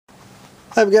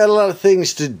I've got a lot of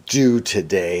things to do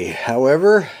today.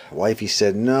 However, wifey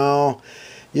said, no,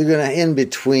 you're going to, in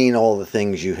between all the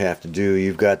things you have to do,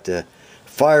 you've got to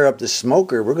fire up the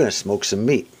smoker. We're going to smoke some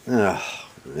meat. Oh,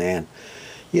 man.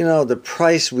 You know, the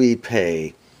price we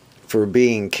pay for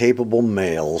being capable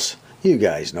males, you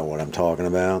guys know what I'm talking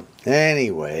about.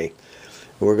 Anyway,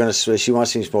 we're going to, she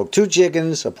wants me to smoke 2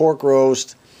 chickens, a pork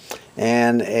roast,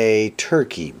 and a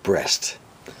turkey breast.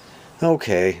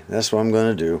 Okay, that's what I'm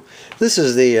going to do. This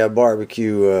is the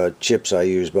barbecue chips I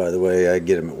use, by the way. I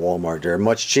get them at Walmart. They're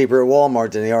much cheaper at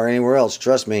Walmart than they are anywhere else,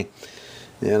 trust me.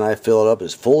 And I fill it up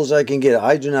as full as I can get.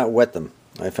 I do not wet them.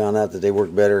 I found out that they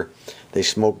work better, they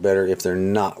smoke better if they're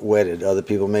not wetted. Other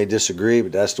people may disagree,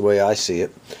 but that's the way I see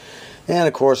it. And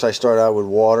of course, I start out with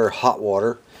water, hot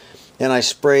water, and I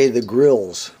spray the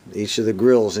grills, each of the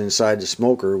grills inside the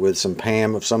smoker with some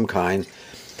PAM of some kind.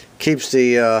 Keeps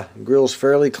the grills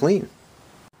fairly clean.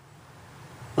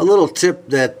 A little tip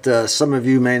that some of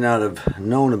you may not have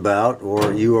known about,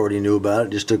 or you already knew about,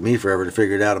 it just took me forever to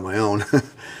figure it out on my own.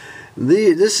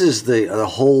 This is the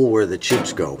hole where the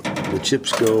chips go. The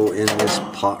chips go in this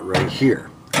pot right here.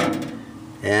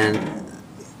 And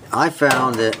I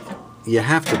found that you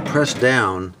have to press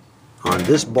down on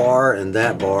this bar and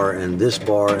that bar and this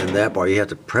bar and that bar. You have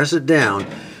to press it down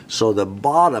so the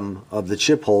bottom of the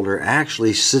chip holder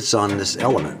actually sits on this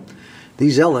element.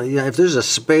 These elements, if there's a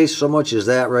space so much as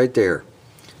that right there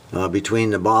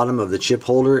between the bottom of the chip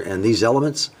holder and these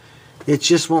elements, it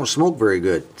just won't smoke very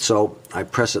good. So I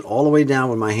press it all the way down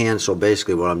with my hand. So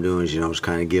basically what I'm doing is, you know, just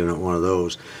kind of giving it one of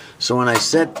those. So when I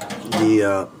set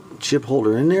the chip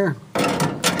holder in there,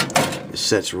 it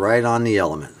sets right on the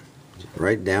element,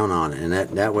 right down on it, and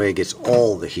that way it gets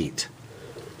all the heat.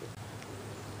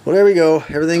 Well, there we go.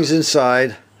 Everything's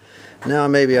inside. Now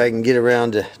maybe I can get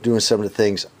around to doing some of the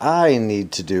things I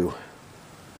need to do.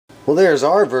 Well, there's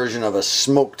our version of a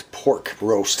smoked pork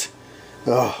roast.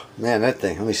 Oh, man, that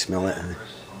thing. Let me smell it.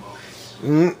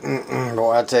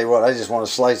 Boy, I tell you what, I just want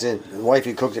to slice it.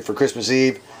 Wifey cooked it for Christmas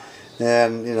Eve.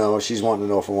 And, you know, she's wanting to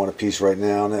know if I want a piece right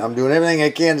now. And I'm doing everything I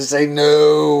can to say,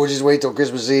 no, we'll just wait till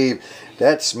Christmas Eve.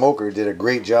 That smoker did a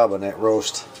great job on that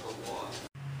roast.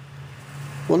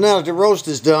 Well, now that the roast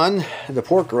is done, the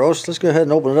pork roast, let's go ahead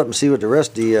and open it up and see what the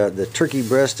rest, the turkey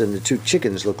breast and the 2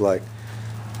 chickens look like.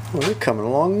 Well, they're coming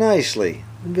along nicely.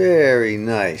 Very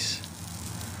nice.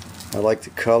 I like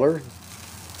the color.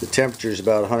 The temperature is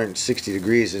about 160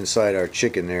 degrees inside our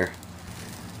chicken there.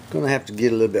 Gonna have to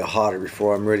get a little bit hotter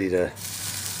before I'm ready to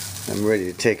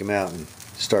take them out and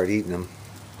start eating them.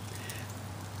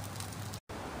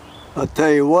 I'll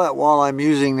tell you what, while I'm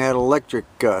using that electric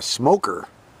smoker,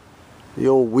 the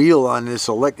old wheel on this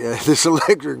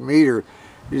electric meter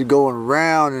is going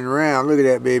round and round. Look at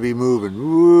that baby moving.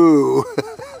 Woo!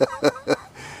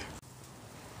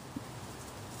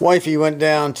 Wifey went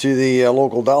down to the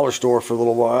local dollar store for a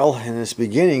little while, and it's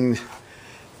beginning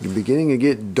to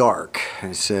get dark.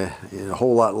 It's a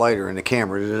whole lot lighter in the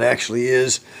camera than it actually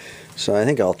is. So I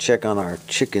think I'll check on our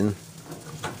chicken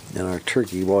and our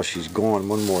turkey while she's gone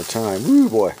one more time. Woo,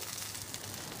 boy.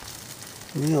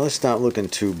 Yeah, that's not looking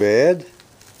too bad.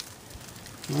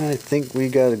 I think we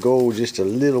got to go just a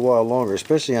little while longer,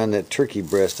 especially on that turkey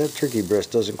breast. That turkey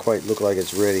breast doesn't quite look like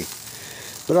it's ready.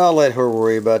 But I'll let her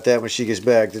worry about that when she gets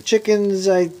back. The chickens,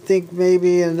 I think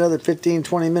maybe in another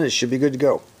 15-20 minutes should be good to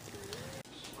go.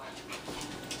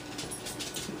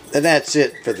 And that's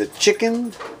it for the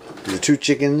chicken, the 2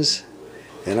 chickens,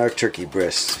 and our turkey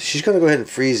breasts. She's going to go ahead and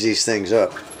freeze these things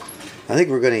up. I think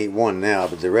we're going to eat one now,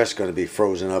 but the rest is going to be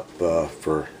frozen up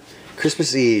for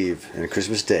Christmas Eve and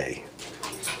Christmas Day.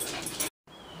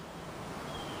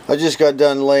 I just got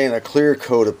done laying a clear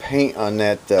coat of paint on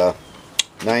that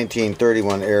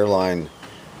 1931 Airline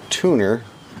tuner.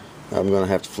 I'm going to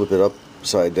have to flip it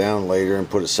upside down later and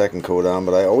put a second coat on,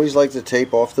 but I always like to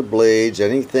tape off the blades,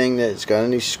 anything that's got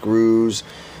any screws,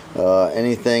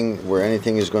 anything where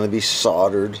anything is going to be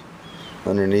soldered.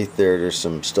 Underneath there's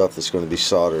some stuff that's going to be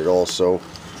soldered also.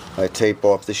 I tape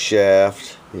off the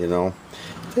shaft, you know.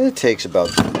 It takes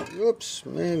about, oops,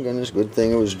 man, goodness, good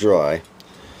thing it was dry.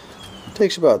 It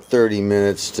takes about 30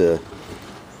 minutes to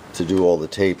do all the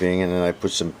taping, and then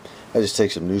I just take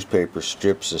some newspaper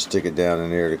strips and stick it down in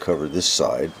there to cover this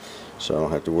side, so I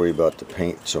don't have to worry about the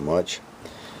paint so much.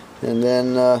 And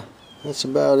then that's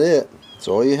about it. That's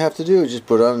all you have to do, is just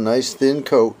put on a nice thin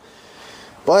coat.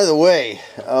 By the way,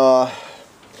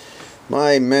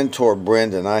 my mentor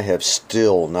Brendan, I have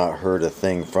still not heard a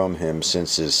thing from him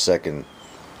since his second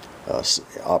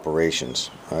operations.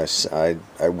 I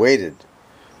waited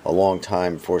a long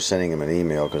time before sending him an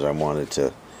email because I wanted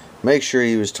to make sure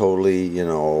he was totally, you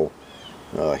know,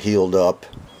 healed up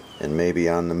and maybe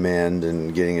on the mend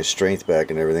and getting his strength back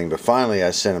and everything. But finally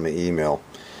I sent him an email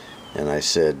and I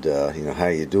said, you know, how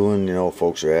you doing? You know,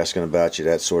 folks are asking about you,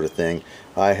 that sort of thing.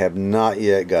 I have not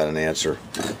yet got an answer.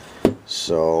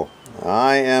 So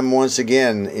I am once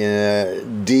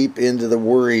again deep into the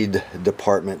worried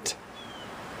department.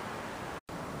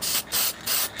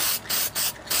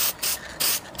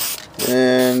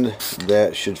 And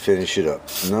that should finish it up.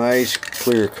 Nice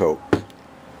clear coat.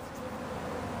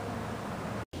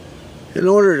 In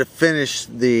order to finish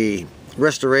the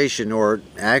restoration, or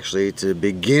actually to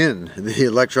begin the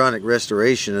electronic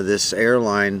restoration of this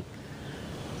airline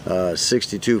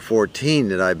 6214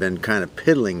 that I've been kind of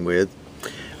piddling with,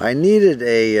 I needed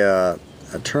a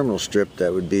terminal strip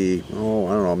that would be, oh,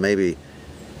 I don't know, maybe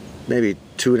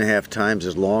 2.5 times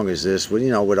as long as this, with, you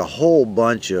know, with a whole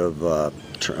bunch of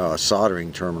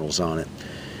soldering terminals on it.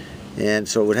 And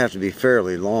so it would have to be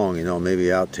fairly long, you know,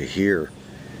 maybe out to here.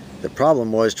 The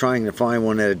problem was trying to find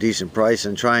one at a decent price,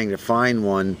 and trying to find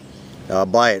one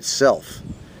by itself.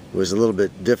 It was a little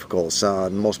bit difficult. So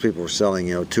most people were selling,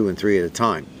 you know, 2 and 3 at a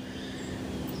time.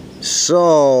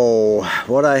 So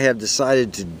what I have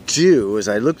decided to do is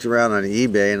I looked around on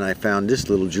eBay and I found this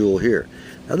little jewel here.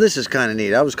 Now this is kind of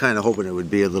neat. I was kind of hoping it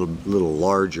would be a little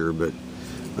larger, but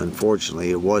unfortunately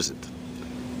it wasn't.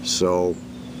 So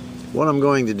what I'm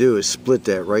going to do is split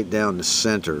that right down the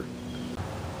center.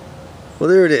 Well,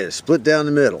 there it is, split down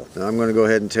the middle. Now I'm going to go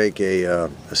ahead and take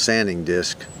a sanding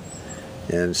disc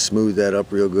and smooth that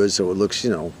up real good so it looks,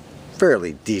 you know,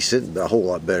 fairly decent, a whole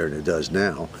lot better than it does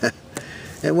now.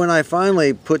 And when I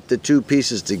finally put the two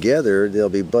pieces together, they'll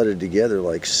be butted together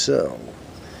like so.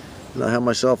 And I have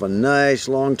myself a nice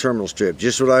long terminal strip,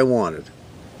 just what I wanted.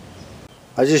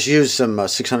 I just used some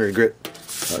 600 grit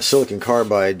silicon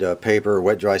carbide paper,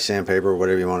 wet dry sandpaper,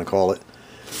 whatever you want to call it,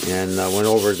 and went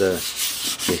over the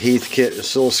Heathkit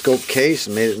oscilloscope case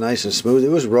and made it nice and smooth. It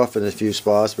was rough in a few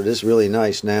spots, but it's really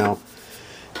nice now.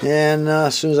 And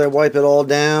as soon as I wipe it all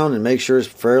down and make sure it's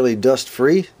fairly dust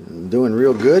free and doing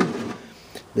real good,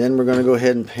 then we're going to go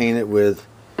ahead and paint it with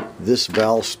this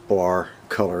Valspar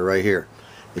color right here.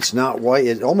 It's not white,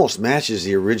 it almost matches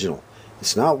the original.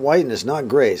 It's not white and it's not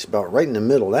gray, it's about right in the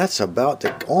middle. That's about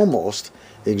almost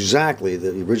exactly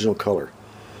the original color.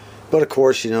 But of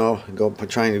course, you know,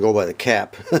 trying to go by the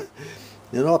cap,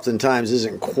 it oftentimes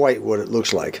isn't quite what it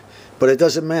looks like. But it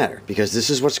doesn't matter, because this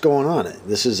is what's going on.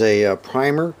 This is a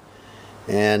primer,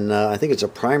 and I think it's a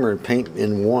primer and paint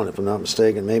in one, if I'm not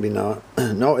mistaken. Maybe not.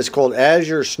 No, it's called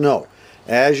Azure Snow.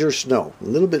 Azure Snow. A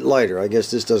little bit lighter. I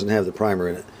guess this doesn't have the primer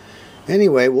in it.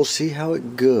 Anyway, we'll see how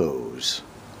it goes.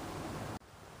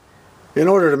 In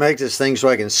order to make this thing so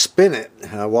I can spin it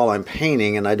while I'm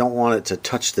painting, and I don't want it to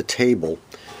touch the table,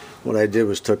 what I did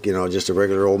was took, you know, just a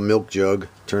regular old milk jug,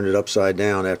 turned it upside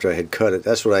down after I had cut it.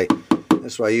 That's what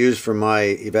I used for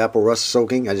my evapor rust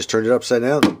soaking. I just turned it upside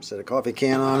down, set a coffee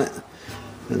can on it,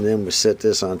 and then we set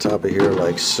this on top of here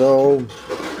like so.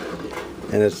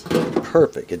 And it's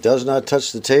perfect. It does not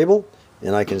touch the table,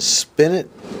 and I can spin it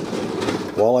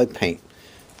while I paint.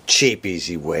 Cheap,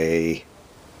 easy way.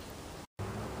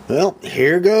 Well,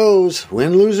 here goes.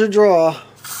 Win, lose, or draw.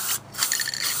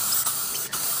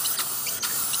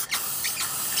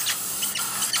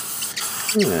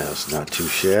 Yeah, it's not too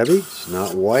shabby. It's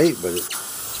not white, but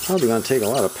it's probably going to take a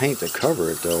lot of paint to cover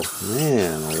it, though.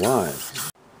 Man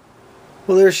alive.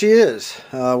 Well, there she is.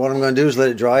 What I'm going to do is let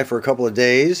it dry for a couple of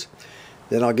days.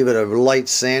 Then I'll give it a light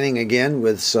sanding again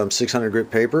with some 600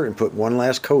 grit paper and put one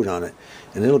last coat on it.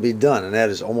 And it'll be done. And that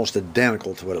is almost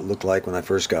identical to what it looked like when I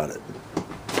first got it.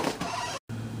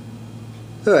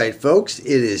 Alright, folks, it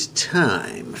is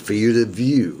time for you to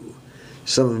view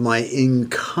some of my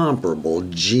incomparable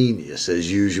genius,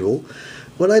 as usual.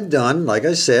 What I've done, like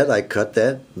I said, I cut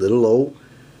that little old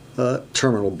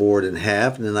terminal board in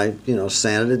half, and then I, you know,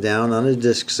 sanded it down on a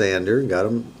disc sander, got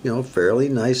them, you know, fairly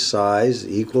nice size,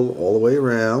 equal all the way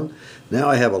around. Now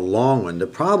I have a long one. The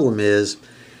problem is,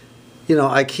 you know,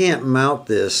 I can't mount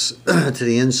this to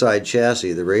the inside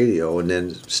chassis of the radio and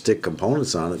then stick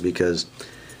components on it because,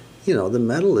 you know, the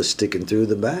metal is sticking through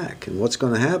the back. And what's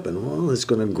going to happen? Well, it's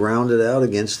going to ground it out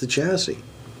against the chassis.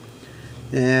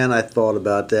 And I thought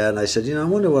about that, and I said, you know, I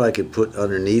wonder what I could put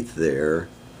underneath there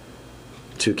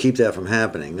to keep that from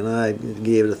happening. And I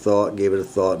gave it a thought,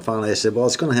 and finally I said, well,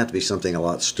 it's going to have to be something a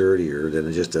lot sturdier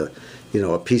than just a, you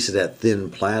know, a piece of that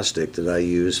thin plastic that I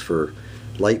use for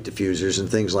light diffusers and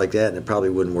things like that, and it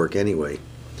probably wouldn't work anyway.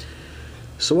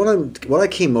 So what I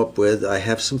came up with, I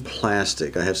have some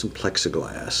plastic, I have some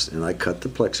plexiglass, and I cut the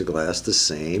plexiglass the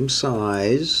same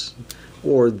size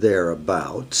or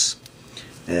thereabouts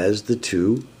as the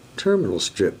two terminal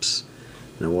strips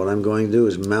Now what I'm going to do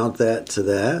is mount that to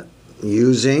that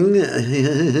using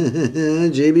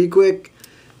JB Quick.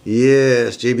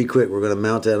 Yes, JB Quick. We're going to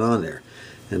mount that on there.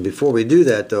 And before we do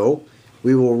that though,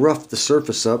 we will rough the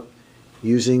surface up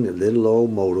using a little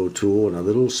old moto tool and a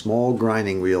little small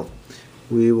grinding wheel.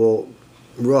 We will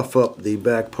rough up the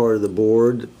back part of the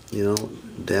board, you know,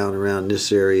 down around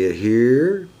this area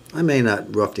here. I may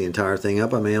not rough the entire thing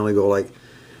up. I may only go like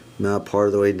not part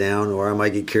of the way down, or I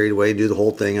might get carried away and do the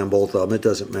whole thing on both of them. It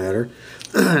doesn't matter.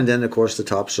 And then of course the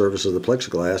top surface of the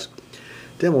plexiglass.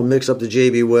 Then we'll mix up the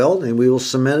JB weld and we will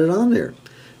cement it on there.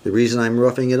 The reason I'm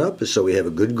roughing it up is so we have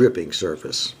a good gripping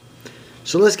surface.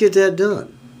 So let's get that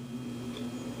done.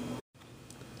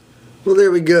 Well,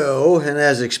 there we go, and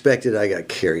as expected I got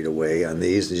carried away on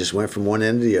these and just went from one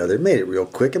end to the other. Made it real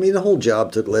quick. I mean, the whole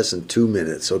job took less than 2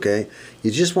 minutes, okay?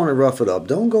 You just want to rough it up.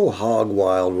 Don't go hog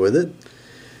wild with it.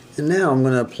 And now I'm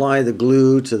going to apply the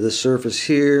glue to the surface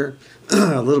here,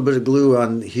 a little bit of glue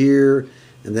on here,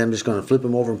 and then I'm just going to flip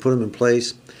them over and put them in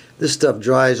place. This stuff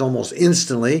dries almost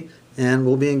instantly, and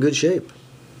we'll be in good shape.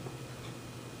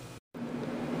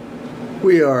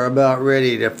 We are about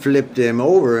ready to flip them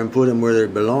over and put them where they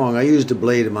belong. I used the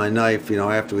blade of my knife, you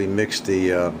know, after we mixed the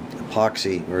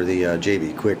epoxy or the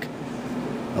JB Quick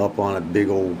up on a big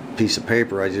old piece of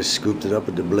paper. I just scooped it up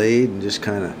with the blade and just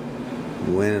kind of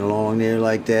went along there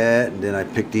like that. And then I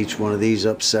picked each one of these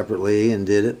up separately and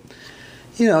did it.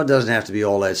 You know, it doesn't have to be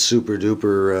all that super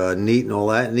duper neat and all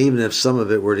that. And even if some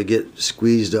of it were to get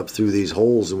squeezed up through these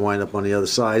holes and wind up on the other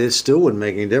side, it still wouldn't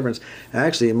make any difference.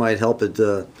 Actually, it might help it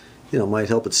you know, might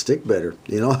help it stick better,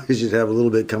 you know, because you'd have a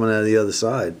little bit coming out of the other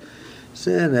side.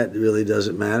 So, and that really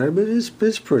doesn't matter, but it's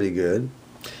pretty good.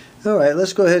 All right,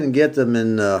 let's go ahead and get them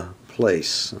in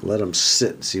place. Let them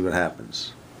sit and see what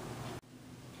happens.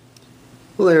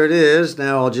 Well, there it is.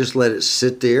 Now I'll just let it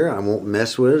sit there. I won't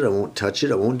mess with it. I won't touch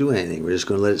it. I won't do anything. We're just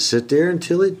going to let it sit there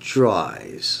until it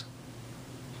dries.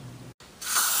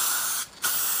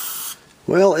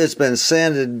 Well, it's been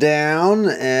sanded down,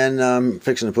 and I'm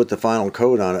fixing to put the final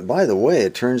coat on it. By the way,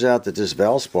 it turns out that this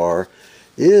Valspar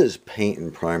is paint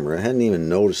and primer. I hadn't even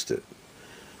noticed it.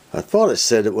 I thought it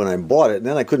said it when I bought it, and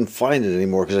then I couldn't find it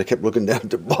anymore because I kept looking down at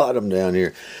the bottom down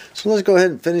here. So let's go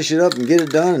ahead and finish it up and get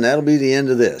it done, and that'll be the end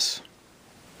of this.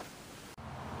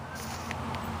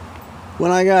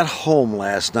 When I got home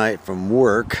last night from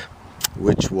work,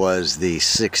 which was the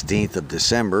 16th of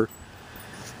December,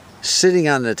 sitting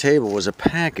on the table was a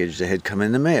package that had come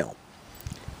in the mail.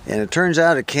 And it turns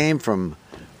out it came from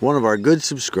one of our good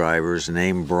subscribers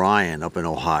named Brian up in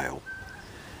Ohio.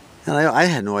 And I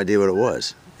had no idea what it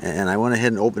was. And I went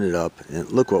ahead and opened it up,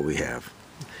 and look what we have.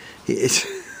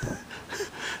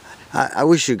 I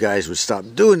wish you guys would stop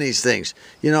doing these things.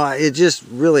 You know, it just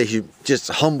really just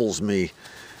humbles me.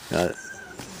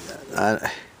 I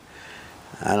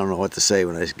don't know what to say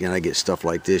when I get stuff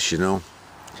like this, you know.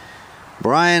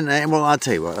 Brian, well, I'll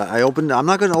tell you what, I'm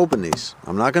not going to open these.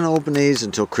 I'm not going to open these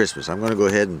until Christmas. I'm going to go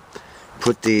ahead and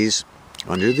put these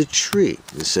under the tree.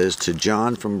 It says, to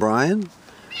John from Brian,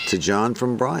 to John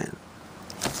from Brian.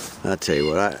 I'll tell you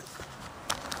what,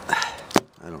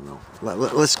 I don't know.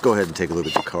 Let's go ahead and take a look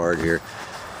at the card here.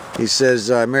 He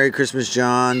says, Merry Christmas,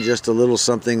 John. Just a little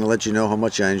something to let you know how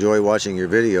much I enjoy watching your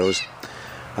videos.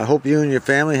 I hope you and your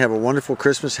family have a wonderful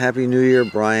Christmas. Happy New Year,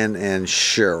 Brian and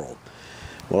Cheryl.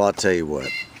 Well, I'll tell you what,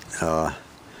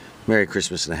 Merry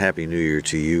Christmas and a Happy New Year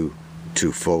to you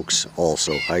two folks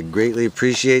also. I greatly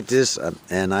appreciate this,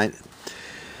 and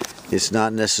it's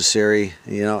not necessary,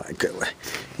 you know,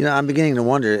 I'm beginning to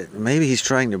wonder, maybe he's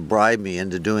trying to bribe me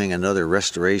into doing another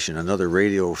restoration, another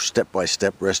radio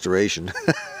step-by-step restoration.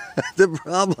 The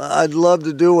problem, I'd love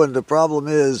to do one. The problem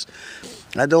is,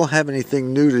 I don't have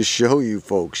anything new to show you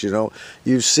folks, you know.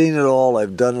 You've seen it all,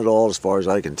 I've done it all as far as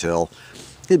I can tell.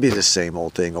 It'd be the same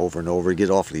old thing over and over. It'd get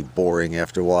awfully boring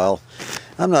after a while.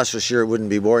 I'm not so sure it wouldn't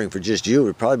be boring for just you. It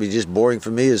would probably be just boring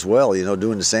for me as well, you know,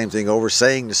 doing the same thing over,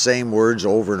 saying the same words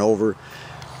over and over.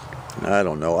 I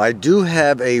don't know. I do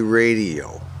have a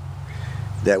radio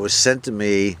that was sent to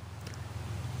me,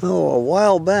 a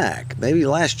while back, maybe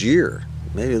last year,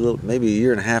 maybe a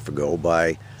year and a half ago,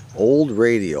 by Old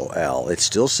Radio Al. It's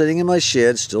still sitting in my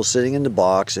shed, still sitting in the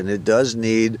box, and it does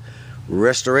need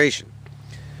restoration.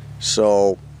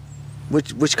 So,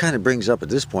 which kind of brings up at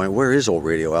this point, where is Old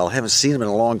Radio Al? I haven't seen him in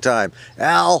a long time.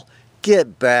 Al,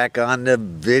 get back on the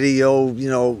video, you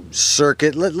know,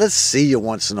 circuit. Let's see you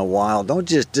once in a while. Don't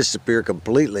just disappear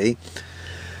completely.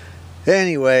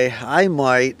 Anyway, I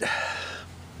might,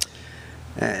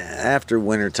 after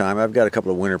winter time, I've got a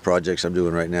couple of winter projects I'm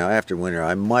doing right now. After winter,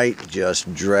 I might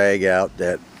just drag out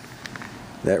that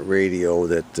radio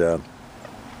that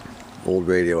old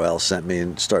radio Al sent me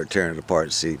and start tearing it apart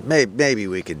and see. Maybe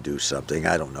we could do something.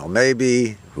 I don't know.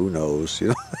 Maybe. Who knows? You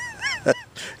know.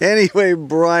 Anyway,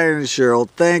 Brian and Cheryl,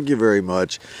 thank you very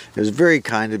much. It was very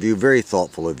kind of you, very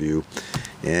thoughtful of you.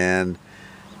 And,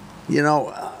 you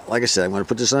know, like I said, I'm going to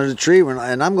put this under the tree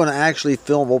and I'm going to actually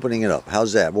film opening it up.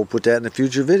 How's that? We'll put that in a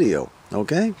future video.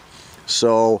 Okay?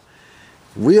 So,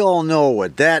 we all know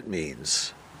what that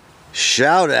means.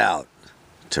 Shout out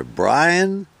to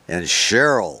Brian and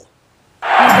Cheryl. You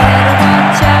better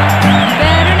watch out, you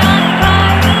better not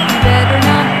cry, you better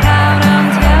not pout, I'm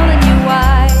telling you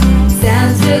why.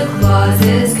 Santa Claus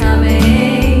is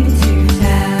coming to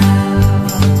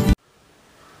town.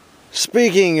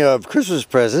 Speaking of Christmas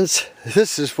presents,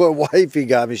 this is what wifey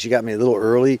got me. She got me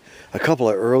a couple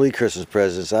of early Christmas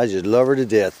presents. I just love her to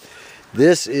death.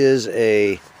 This is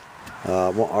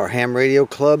our ham radio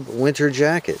club winter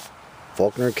jacket.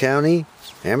 Faulkner County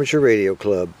Amateur Radio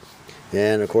Club.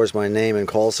 And of course my name and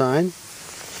call sign.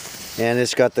 And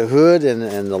it's got the hood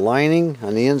and the lining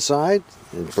on the inside.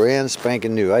 And brand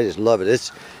spanking new. I just love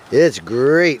it. It's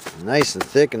great. Nice and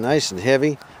thick and nice and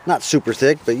heavy. Not super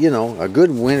thick, but you know, a good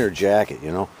winter jacket,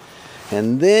 you know.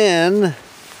 And then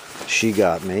she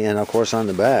got me, and of course on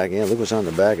the back, yeah, look what's on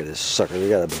the back of this sucker. They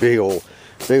got a big old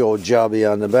jobby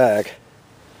on the back.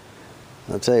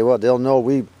 I'll tell you what, they'll know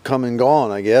we come and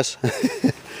gone, I guess.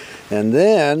 And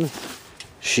then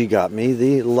she got me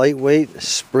the lightweight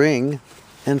spring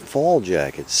and fall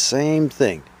jacket. Same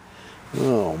thing.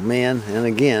 Oh man, and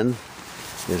again,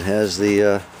 it has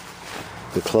the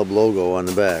club logo on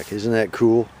the back. Isn't that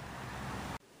cool?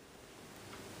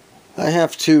 I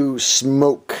have to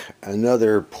smoke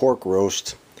another pork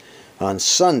roast on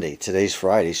Sunday. Today's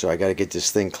Friday, so I got to get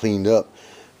this thing cleaned up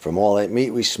from all that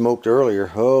meat we smoked earlier.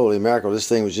 Holy mackerel, this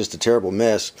thing was just a terrible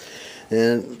mess.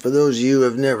 And for those of you who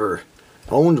have never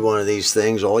owned one of these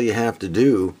things, all you have to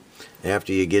do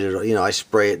after you get it, you know, I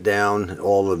spray it down,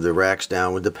 all of the racks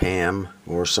down with the PAM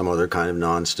or some other kind of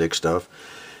non-stick stuff.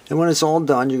 And when it's all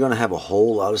done, you're going to have a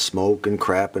whole lot of smoke and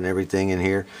crap and everything in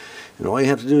here. And all you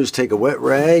have to do is take a wet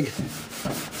rag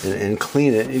and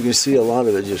clean it. You can see a lot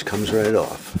of it just comes right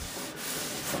off.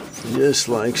 Just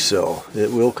like so.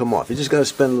 It will come off. You just got to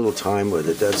spend a little time with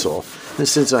it, that's all. And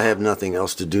since I have nothing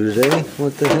else to do today,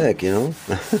 what the heck, you know?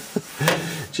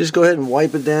 Just go ahead and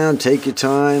wipe it down, take your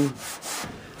time.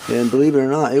 And believe it or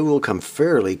not, it will come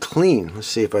fairly clean. Let's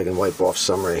see if I can wipe off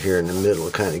some right here in the middle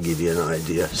to kind of give you an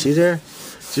idea. See there?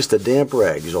 Just a damp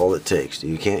rag is all it takes.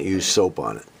 You can't use soap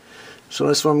on it. So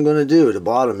that's what I'm going to do. The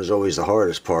bottom is always the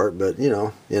hardest part, but you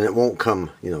know, and it won't come,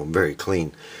 you know, very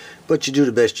clean. But you do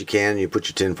the best you can. You put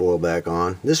your tin foil back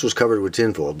on. This was covered with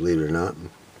tin foil, believe it or not.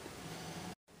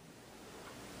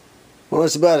 Well,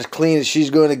 that's about as clean as she's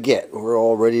going to get. We're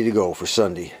all ready to go for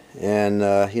Sunday. And,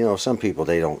 you know, some people,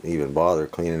 they don't even bother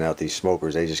cleaning out these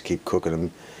smokers. They just keep cooking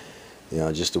them, you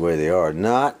know, just the way they are.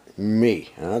 Not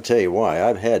me. And I'll tell you why.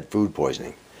 I've had food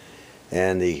poisoning.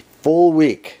 And the full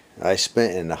week I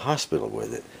spent in the hospital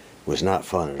with it was not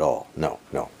fun at all. No,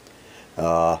 no.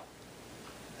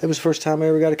 It was the first time I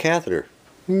ever got a catheter.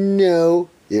 No,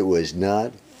 it was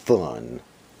not fun.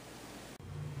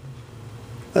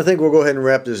 I think we'll go ahead and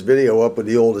wrap this video up with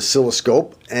the old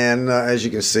oscilloscope. And as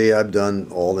you can see, I've done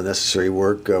all the necessary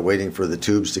work waiting for the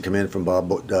tubes to come in from Bob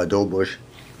Dobush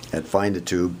at Find a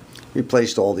Tube.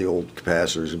 Replaced all the old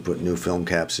capacitors and put new film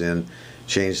caps in.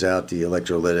 Changed out the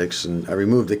electrolytics, and I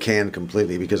removed the can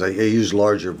completely because I used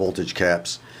larger voltage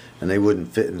caps and they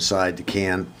wouldn't fit inside the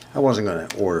can. I wasn't going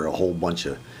to order a whole bunch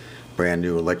of brand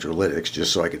new electrolytics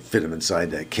just so I could fit them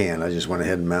inside that can. I just went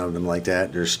ahead and mounted them like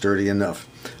that. They're sturdy enough.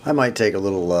 I might take a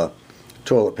little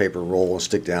toilet paper roll and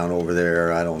stick down over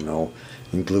there, I don't know,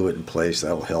 and glue it in place.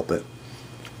 That'll help it.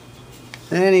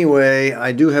 Anyway,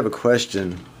 I do have a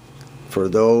question for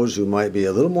those who might be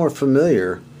a little more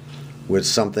familiar with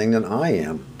something than I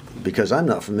am, because I'm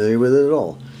not familiar with it at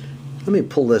all. Let me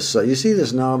pull this. You see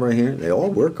this knob right here? They all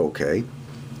work okay.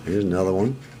 Here's another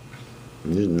one.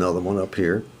 And there's another one up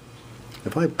here.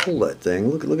 If I pull that thing,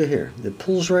 look at here. It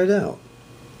pulls right out.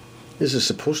 Is it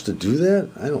supposed to do that?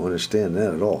 I don't understand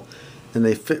that at all. And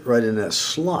they fit right in that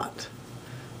slot.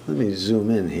 Let me zoom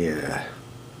in here.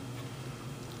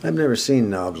 I've never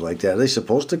seen knobs like that. Are they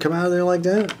supposed to come out of there like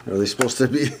that? Or are they supposed to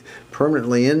be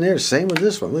permanently in there? Same with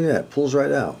this one. Look at that. Pulls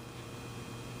right out.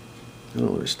 I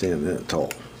don't understand that at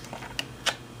all.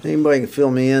 Anybody can fill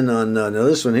me in on... now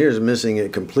this one here is missing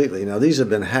it completely. Now these have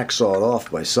been hacksawed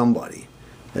off by somebody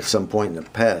at some point in the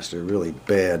past. They're really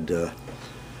bad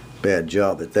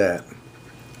job at that.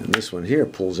 And this one here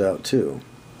pulls out too.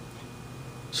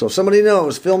 So if somebody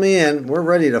knows, fill me in. We're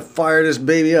ready to fire this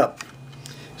baby up.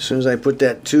 As soon as I put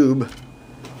that tube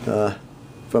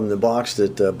from the box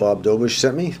that Bob Dobish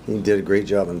sent me. He did a great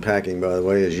job unpacking, by the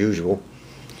way, as usual.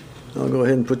 I'll go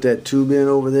ahead and put that tube in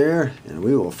over there, and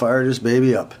we will fire this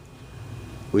baby up,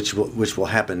 which will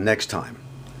happen next time.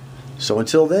 So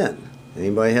until then,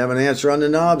 anybody have an answer on the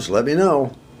knobs, let me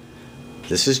know.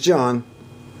 This is John.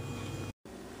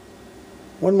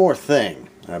 One more thing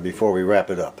before we wrap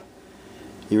it up.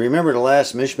 You remember the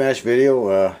last Mish-Mash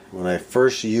video when I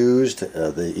first used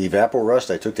the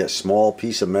Evapor-Rust? I took that small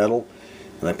piece of metal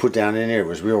and I put down in there. It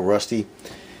was real rusty,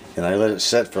 and I let it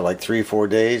set for like 3 or 4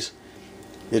 days.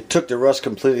 It took the rust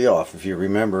completely off, if you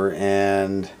remember,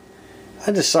 and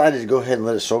I decided to go ahead and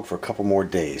let it soak for a couple more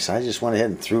days. I just went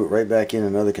ahead and threw it right back in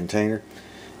another container.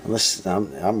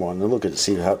 I'm wanting to look at it,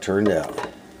 see how it turned out.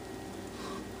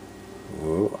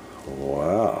 Ooh,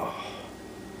 wow.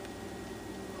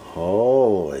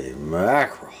 Holy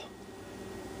mackerel.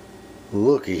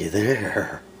 Looky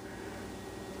there.